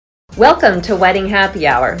Welcome to Wedding Happy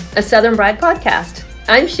Hour, a Southern Bride podcast.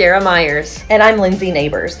 I'm Shara Myers. And I'm Lindsay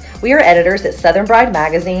Neighbors. We are editors at Southern Bride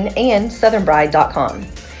Magazine and southernbride.com.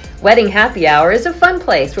 Wedding Happy Hour is a fun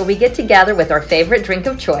place where we get together with our favorite drink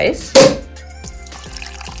of choice.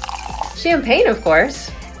 Champagne, of course.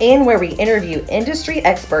 And where we interview industry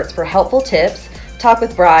experts for helpful tips, talk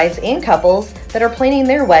with brides and couples that are planning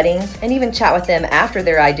their weddings, and even chat with them after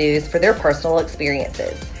their I-dos for their personal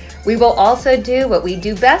experiences. We will also do what we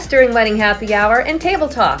do best during Wedding Happy Hour and table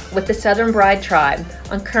talk with the Southern Bride Tribe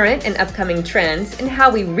on current and upcoming trends and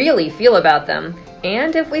how we really feel about them,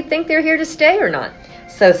 and if we think they're here to stay or not.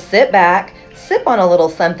 So sit back, sip on a little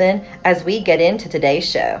something as we get into today's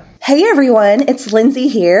show. Hey everyone, it's Lindsay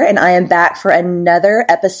here, and I am back for another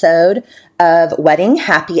episode of Wedding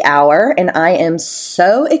Happy Hour, and I am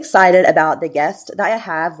so excited about the guest that I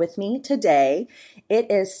have with me today.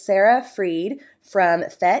 It is Sarah Freed from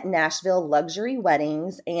Fete Nashville Luxury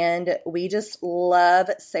Weddings, and we just love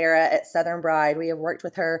Sarah at Southern Bride. We have worked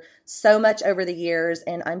with her so much over the years,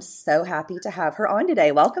 and I'm so happy to have her on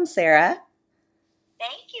today. Welcome, Sarah.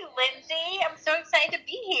 Thank you, Lindsay. I'm so excited to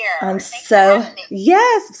be here. Thanks for having me.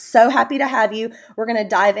 Yes, so happy to have you. We're going to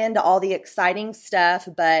dive into all the exciting stuff,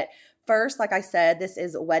 but first, like I said, this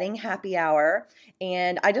is Wedding Happy Hour,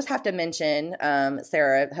 and I just have to mention,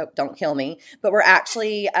 Sarah, hope don't kill me, but we're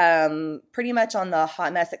actually pretty much on the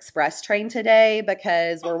Hot Mess Express train today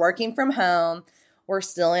because we're working from home. We're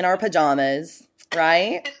still in our pajamas,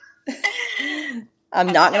 right? I'm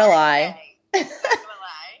not going to lie.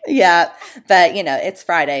 Yeah, but you know, it's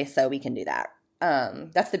Friday, so we can do that.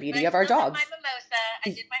 That's the beauty of our jobs. My mimosa. I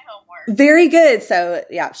did my homework. Very good. So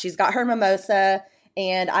yeah, she's got her mimosa,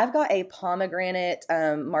 and I've got a pomegranate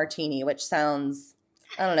martini, which sounds,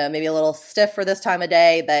 I don't know, maybe a little stiff for this time of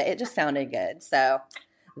day, but it just sounded good. So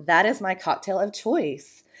that is my cocktail of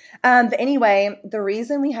choice. But anyway, the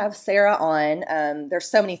reason we have Sarah on, there's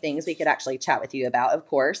so many things we could actually chat with you about, of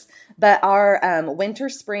course, but our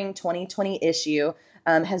winter-spring 2020 issue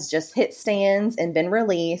has just hit stands and been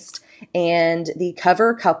released, and the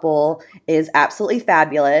cover couple is absolutely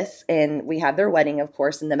fabulous, and we have their wedding, of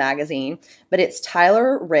course, in the magazine, but it's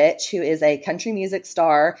Tyler Rich, who is a country music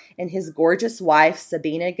star, and his gorgeous wife,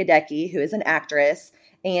 Sabina Gadecki, who is an actress,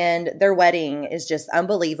 and their wedding is just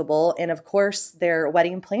unbelievable, and of course, their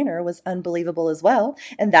wedding planner was unbelievable as well,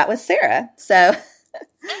 and that was Sarah, so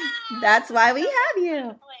that's why we have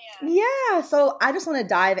you. Yeah, so I just want to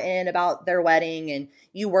dive in about their wedding and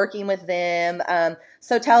you working with them.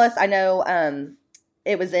 So tell us, I know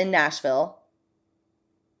it was in Nashville.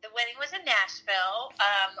 The wedding was in Nashville.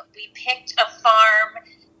 We picked a farm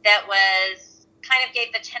that was kind of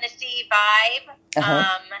gave the Tennessee vibe,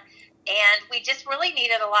 and we just really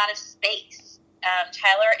needed a lot of space.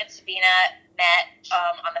 Tyler and Sabina met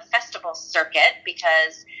on the festival circuit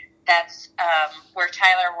because that's where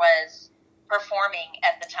Tyler was performing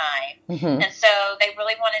at the time. Mm-hmm. And so they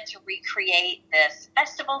really wanted to recreate this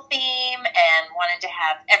festival theme and wanted to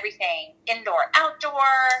have everything indoor,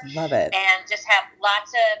 outdoor. Love it. And just have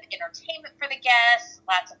lots of entertainment for the guests,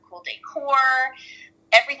 lots of cool decor.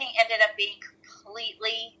 Everything ended up being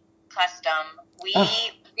completely custom. We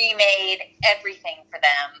remade everything for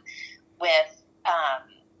them with,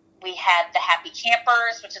 we had the Happy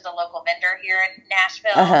Campers, which is a local vendor here in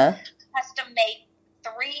Nashville, custom made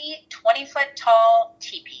 3 20-foot tall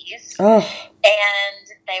teepees, and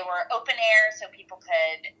they were open air so people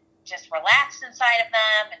could just relax inside of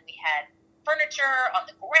them, and we had furniture on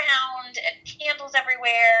the ground and candles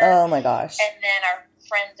everywhere. Oh my gosh. And then our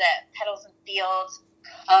friends at Petals and Fields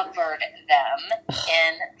covered them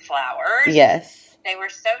in flowers. Yes. They were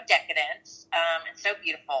so decadent and so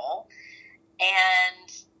beautiful, and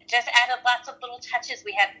just added lots of little touches.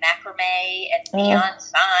 We had macrame and neon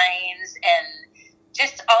signs and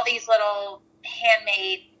just all these little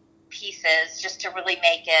handmade pieces just to really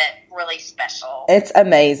make it really special. It's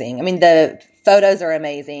amazing. I mean, the photos are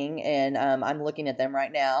amazing, and I'm looking at them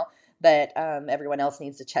right now, but everyone else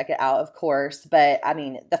needs to check it out, of course. But, I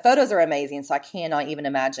mean, the photos are amazing, so I cannot even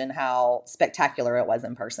imagine how spectacular it was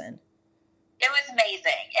in person. It was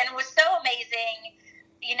amazing, and it was so amazing.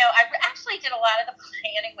 You know, I actually did a lot of the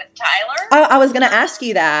planning with Tyler. I was going to ask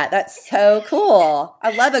you that. That's so cool.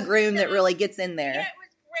 I love a groom that really gets in there. Yeah, it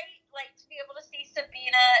was great, like, to be able to see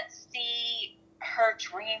Sabina see her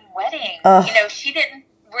dream wedding. You know, she didn't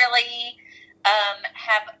really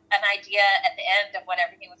have an idea at the end of what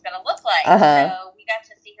everything was going to look like. So we got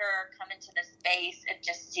to see her come into the space and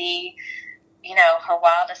just see, you know, her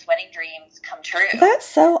wildest wedding dreams come true. That's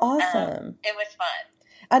so awesome. It was fun.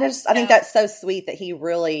 I think that's so sweet that he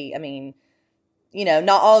really, I mean, you know,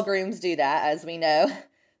 not all grooms do that, as we know.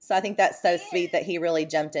 So I think that's so sweet that he really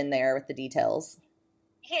jumped in there with the details.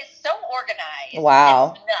 He is so organized.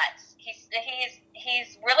 Wow. It's nuts.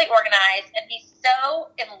 He's really organized, and he's so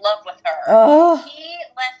in love with her. Oh. He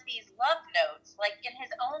left these love notes, like in his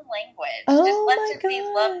own language. Oh, just left my these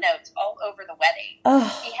God. love notes all over the wedding.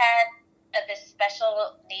 Oh. He had this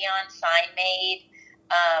special neon sign made.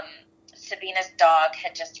 Sabina's dog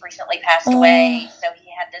had just recently passed away, so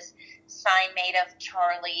he had this sign made of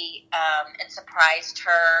Charlie and surprised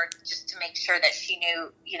her just to make sure that she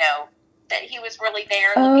knew, that he was really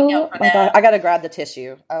there looking out for them. God. I got to grab the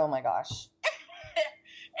tissue. Oh, my gosh.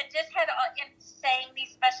 And just had and sang these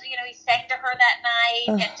special, he sang to her that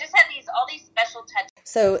night, and just had all these special touches.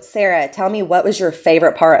 So, Sarah, tell me, what was your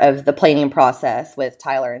favorite part of the planning process with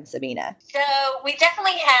Tyler and Sabina? So we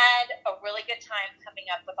definitely had a really good time coming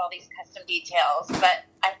up with all these custom details, but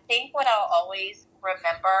I think what I'll always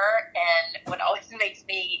remember and what always makes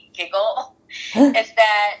me giggle is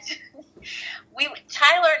that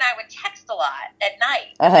Tyler and I would text a lot at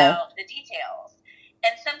night about the details.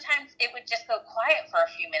 And sometimes it would just go quiet for a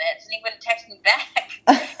few minutes, and he wouldn't text me back.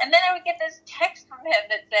 And then I would get this text from him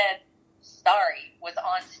that said, "Sorry, was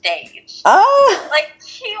on stage." Oh! Like,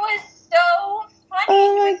 he was so funny.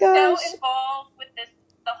 Oh, my he was gosh. so involved with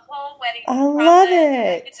the whole wedding I process. love And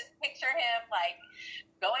I it. could just picture him, like,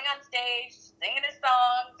 going on stage, singing his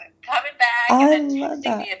songs, and coming back, I and then love texting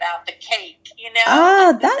that. me about the cake,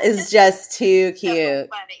 That is just too cute. So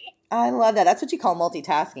funny. I love that. That's what you call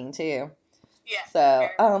multitasking, too. Yeah. So,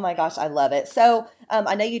 oh my gosh, I love it. So,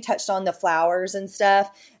 I know you touched on the flowers and stuff,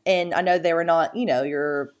 and I know they were not,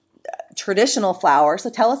 your traditional flowers. So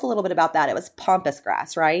tell us a little bit about that. It was pampas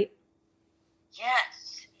grass, right?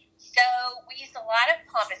 Yes. So we used a lot of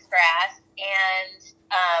pampas grass, and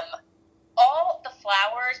all the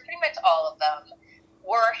flowers, pretty much all of them,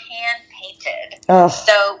 were hand painted. Oh.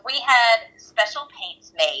 So we had special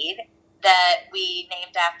paints made that we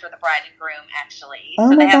named after the bride and groom, actually.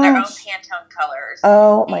 Oh, so they my have their own gosh. Pantone colors.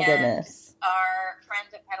 Oh my And goodness. Our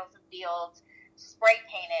friends at Petals and Fields spray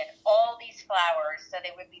painted all these flowers so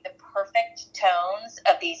they would be the perfect tones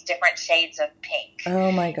of these different shades of pink.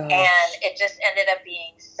 Oh my gosh. And it just ended up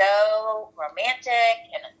being so romantic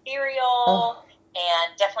and ethereal,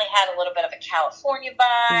 and definitely had a little bit of a California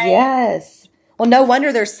vibe. Yes. Well, no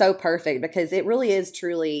wonder they're so perfect, because it really is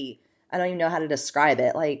truly, I don't even know how to describe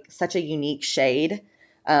it, like such a unique shade.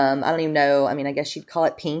 I don't even know. I mean, I guess you'd call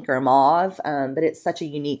it pink or mauve, but it's such a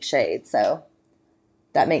unique shade. So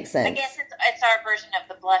that makes sense. I guess it's our version of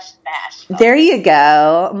the blush and bash. There you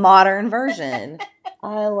go. Modern version.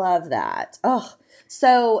 I love that. Oh,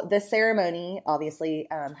 so the ceremony obviously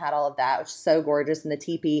had all of that, which is so gorgeous in the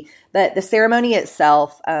teepee. But the ceremony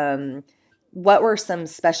itself, what were some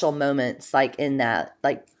special moments like in that,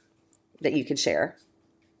 like that you could share?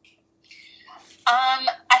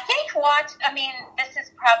 I think this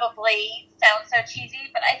is probably sounds so cheesy,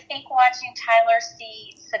 but I think watching Tyler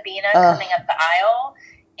see Sabina coming up the aisle,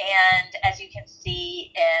 and as you can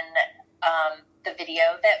see in the video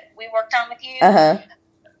that we worked on with you,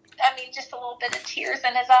 just a little bit of tears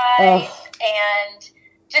in his eyes, and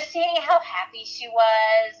just seeing how happy she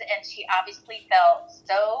was, and she obviously felt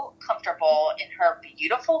so comfortable in her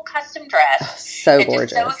beautiful custom dress. So and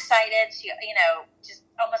gorgeous. Just so excited. She, just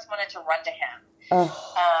almost wanted to run to him.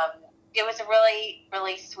 It was a really,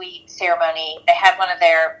 really sweet ceremony. They had one of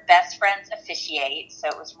their best friends officiate, so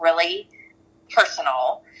it was really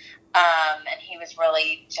personal. And he was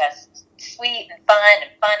really just sweet and fun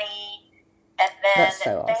and funny. And then That's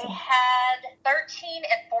so awesome. They had 13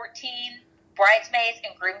 and 14 bridesmaids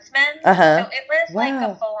and groomsmen. Uh-huh. So it was like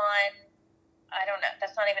Wow. a full-on, I don't know,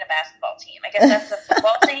 that's not even a basketball team. I guess that's a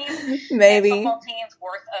football team. Maybe. A football team's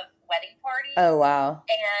worth of wedding parties. Oh, wow.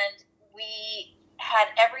 And we had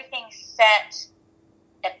everything set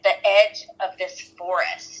at the edge of this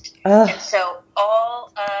forest. And so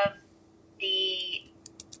all of the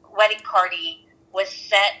wedding party was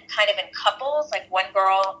set kind of in couples, like one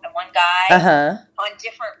girl and one guy, on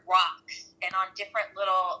different rocks and on different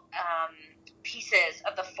little pieces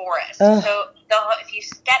of the forest. So if you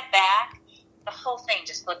step back, the whole thing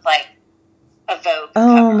just looked like a Vogue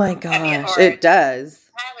cover. My gosh, it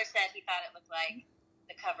does. Tyler said he thought it looked like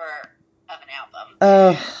the cover of an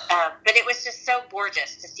album. But it was just so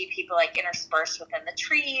gorgeous to see people like interspersed within the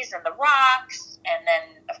trees and the rocks. And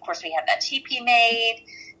then, of course, we had that teepee made.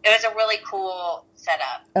 It was a really cool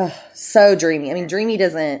setup. So dreamy. I mean, dreamy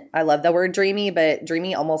doesn't, I love the word dreamy, but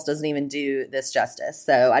dreamy almost doesn't even do this justice.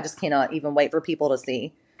 So I just cannot even wait for people to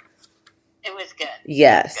see. It was good.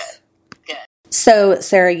 Yes. It was good. So,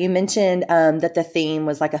 Sarah, you mentioned that the theme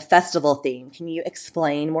was like a festival theme. Can you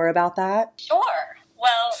explain more about that? Sure.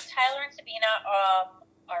 Well, Tyler and Sabina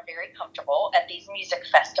are are very comfortable at these music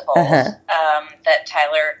festivals that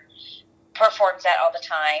Tyler performs at all the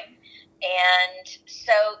time. And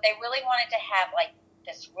so they really wanted to have like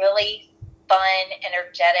this really fun,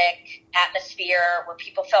 energetic atmosphere where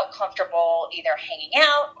people felt comfortable either hanging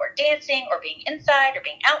out or dancing or being inside or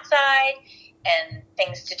being outside, and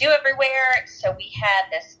things to do everywhere. So we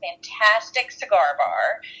had this fantastic cigar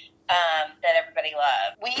bar that everybody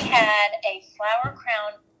loved. We had a flower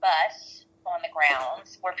crown bus on the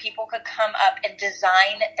grounds where people could come up and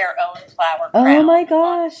design their own flower crown. Oh my On the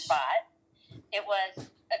gosh. spot. It was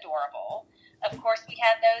adorable. Of course, we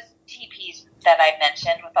had those teepees that I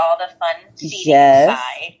mentioned with all the fun seating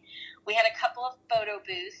inside. We had a couple of photo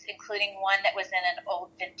booths, including one that was in an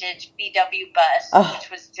old vintage VW bus, which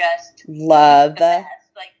was just love. The best.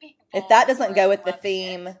 Like, if that doesn't go with the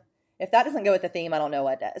theme, I don't know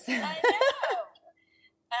what does. I know.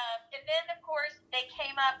 And then, of course, they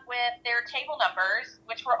came up with their table numbers,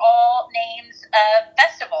 which were all names of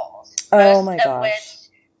festivals. Oh my gosh! Of which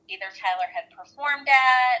either Tyler had performed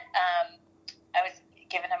at. I was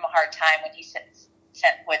giving him a hard time when he said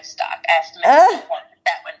Woodstock. I asked him if he performed at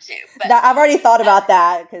that one too. But I've already thought about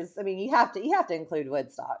that because I mean you have to include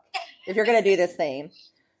Woodstock if you're going to do this theme.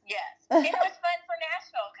 Yes, and it was fun for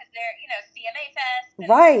Nashville because they're CMA Fest, and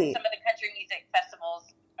right? Some of the country music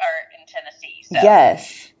festivals are in Tennessee. So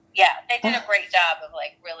yes, yeah, they did a great job of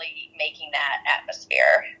like really making that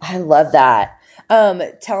atmosphere. I love that.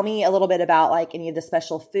 Tell me a little bit about like any of the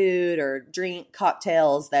special food or drink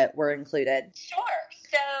cocktails that were included. Sure.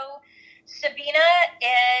 So Sabina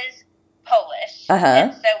is Polish,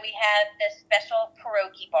 and so we had this special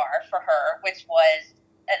pierogi bar for her, which was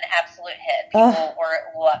an absolute hit. People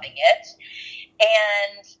were loving it.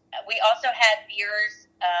 And we also had beers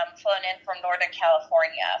flown in from Northern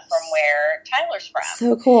California, from where Tyler's from.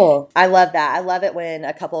 So cool. I love that. I love it when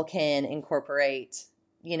a couple can incorporate,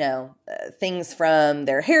 things from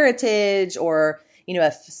their heritage or,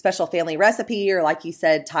 a special family recipe, or like you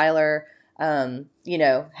said, Tyler,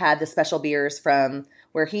 had the special beers from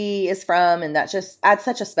where he is from, and that just adds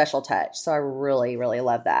such a special touch. So I really, really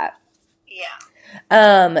love that.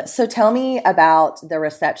 Yeah. So tell me about the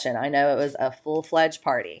reception. I know it was a full-fledged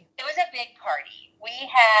party. It was a big party. We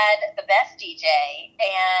had the best DJ,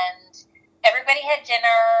 and everybody had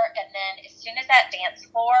dinner, and then as soon as that dance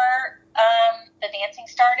floor, the dancing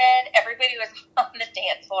started, everybody was on the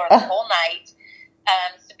dance floor the whole night.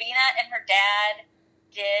 Sabina and her dad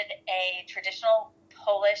did a traditional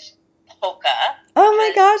Polish polka. Oh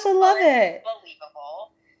my gosh, I love it.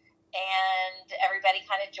 Unbelievable. And everybody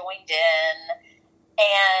kind of joined in,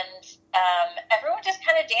 and everyone just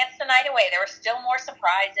kind of danced the night away. There were still more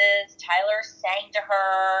surprises. Tyler sang to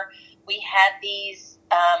her. We had these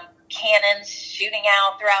cannons shooting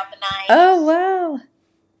out throughout the night. Oh, wow.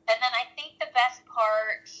 And then I think the best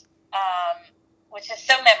part, which is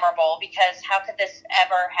so memorable, because how could this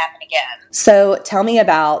ever happen again? So tell me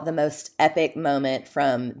about the most epic moment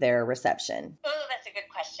from their reception. Oh, that's a good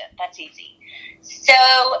question. That's easy.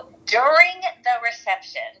 So during the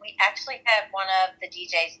reception, we actually had one of the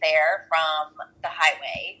DJs there from The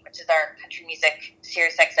Highway, which is our country music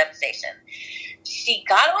Sirius XM station. She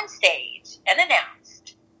got on stage and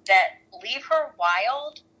announced that Leave Her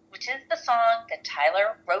Wild, which is the song that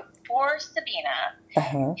Tyler wrote for Sabina,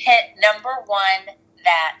 hit number 1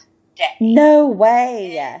 that day. No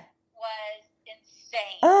way. It was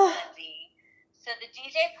insane, Lindsay. So the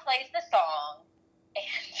DJ plays the song, and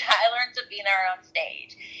Tyler and Sabina are on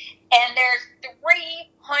stage. And there's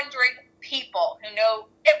 300 people who know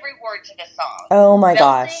every word to the song. Oh my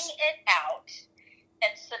gosh. Belting it out.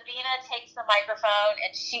 And Sabina takes the microphone,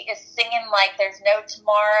 and she is singing like there's no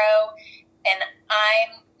tomorrow. And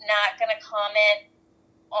I'm not going to comment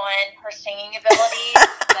on her singing abilities,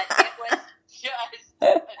 but it was just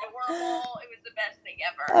adorable. It was the best thing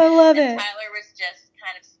ever. I love it. Tyler was just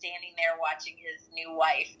kind of standing there watching his new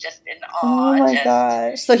wife just in awe. Oh my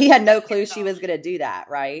gosh. So he had no clue she was going to do that,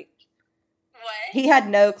 right? What? He had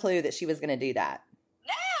no clue that she was going to do that.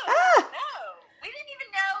 No. We didn't even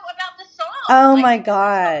know about the song. Oh my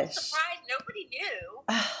gosh. I was surprised. Nobody knew.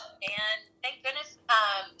 And thank goodness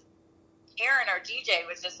Aaron, our DJ,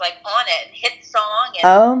 was just like on it and hit the song. And,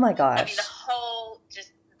 oh my gosh. I mean,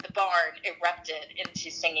 the barn erupted into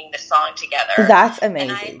singing the song together. That's amazing.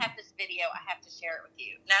 And I have this video. I have to share it with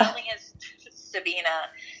you. Not only is Sabina,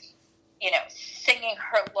 singing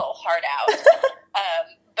her little heart out,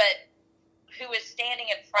 but who was standing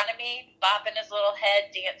in front of me, bopping his little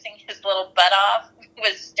head, dancing his little butt off,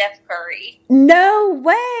 was Steph Curry. No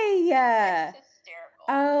way. It's hysterical.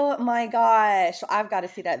 Oh my gosh. I've got to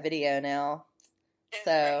see that video now.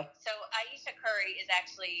 So Ayesha Curry is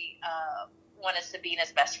actually one of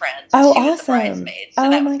Sabina's best friends. Oh, she was the awesome. bridesmaid, so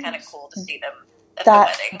that was kind of cool to see them at the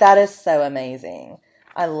wedding. That is so amazing.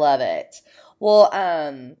 I love it. Well,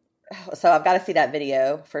 so I've got to see that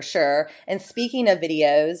video for sure. And speaking of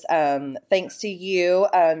videos, thanks to you,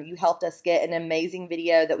 you helped us get an amazing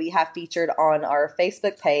video that we have featured on our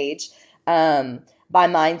Facebook page by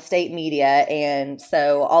Mind State Media. And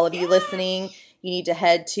so all of you listening, you need to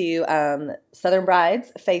head to Southern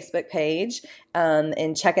Bride's Facebook page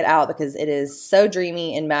and check it out because it is so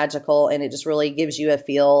dreamy and magical, and it just really gives you a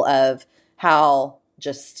feel of how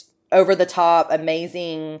just over the top,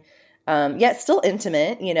 amazing, yet still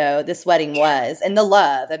intimate, this wedding was. And the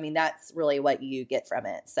love, I mean, that's really what you get from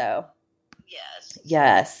it. So,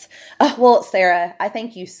 yes. Well, Sarah, I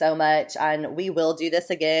thank you so much. And we will do this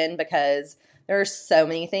again because there are so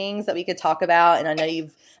many things that we could talk about. And I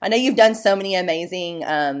know you've done so many amazing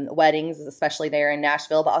weddings, especially there in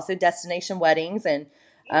Nashville, but also destination weddings. And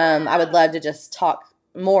I would love to just talk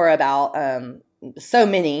more about so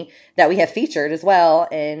many that we have featured as well,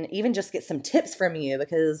 and even just get some tips from you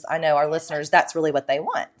because I know our listeners, that's really what they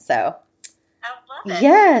want. So I love it.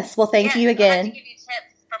 Yes. Well, thank you again. I have to give you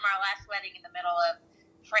tips from our last wedding in the middle of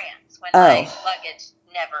France when my luggage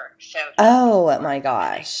never showed up. Oh my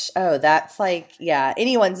gosh. Oh, that's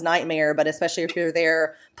anyone's nightmare, but especially if you're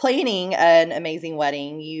there planning an amazing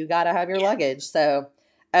wedding, you got to have your luggage. So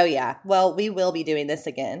oh, yeah. Well, we will be doing this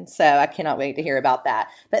again, so I cannot wait to hear about that.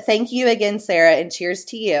 But thank you again, Sarah, and cheers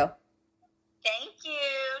to you. Thank you.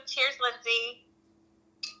 Cheers, Lindsay.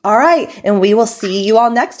 All right, and we will see you all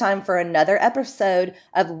next time for another episode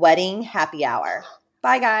of Wedding Happy Hour.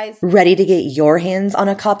 Bye, guys. Ready to get your hands on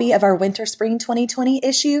a copy of our Winter-Spring 2020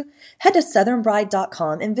 issue? Head to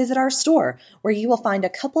southernbride.com and visit our store, where you will find a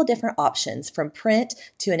couple different options from print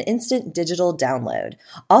to an instant digital download.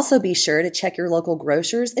 Also, be sure to check your local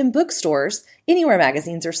grocers and bookstores, anywhere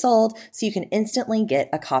magazines are sold, so you can instantly get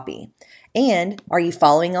a copy. And are you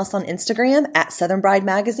following us on Instagram at Southern Bride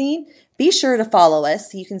Magazine? Be sure to follow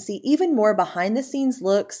us so you can see even more behind-the-scenes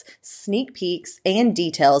looks, sneak peeks, and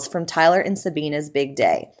details from Tyler and Sabina's big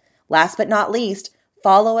day. Last but not least,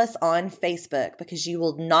 follow us on Facebook because you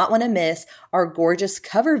will not want to miss our gorgeous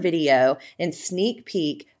cover video and sneak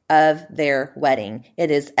peek of their wedding.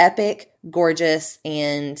 It is epic, gorgeous,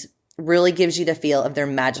 and really gives you the feel of their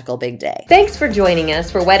magical big day. Thanks for joining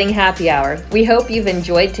us for Wedding Happy Hour. We hope you've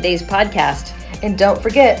enjoyed today's podcast. And don't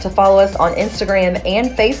forget to follow us on Instagram and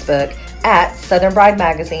Facebook at Southern Bride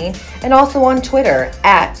Magazine and also on Twitter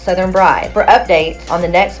at Southern Bride for updates on the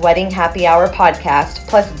next Wedding Happy Hour podcast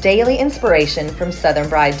plus daily inspiration from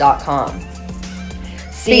southernbride.com.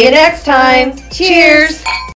 See you next time. Cheers!